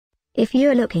If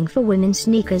you're looking for women's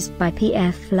sneakers by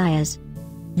PF Flyers,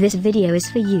 this video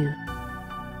is for you.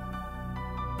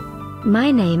 My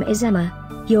name is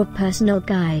Emma, your personal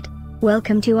guide.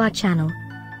 Welcome to our channel.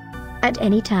 At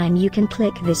any time you can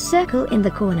click this circle in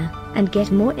the corner, and get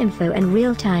more info and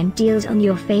real-time deals on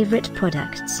your favorite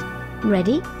products.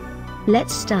 Ready?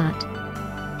 Let's start.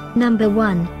 Number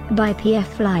 1, by PF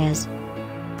Flyers.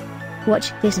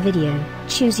 Watch this video,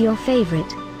 choose your favorite.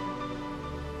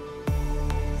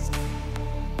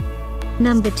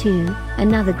 Number 2,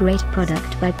 another great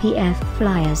product by PF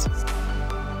Flyers.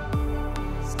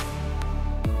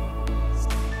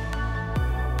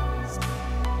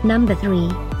 Number 3.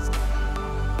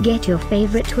 Get your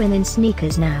favorite women's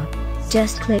sneakers now.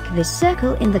 Just click this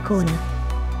circle in the corner.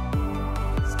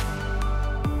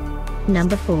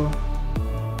 Number 4.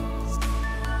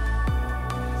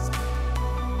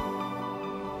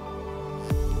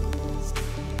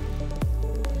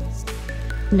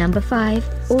 Number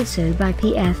 5, also by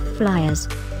PF Flyers.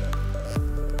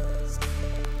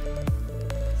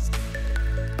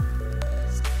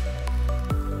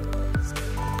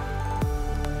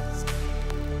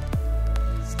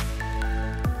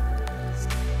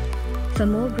 For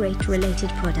more great related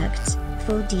products,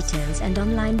 full details and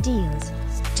online deals,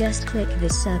 just click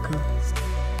this circle.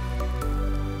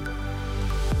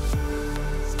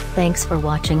 Thanks for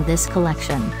watching this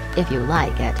collection. If you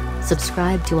like it,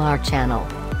 subscribe to our channel.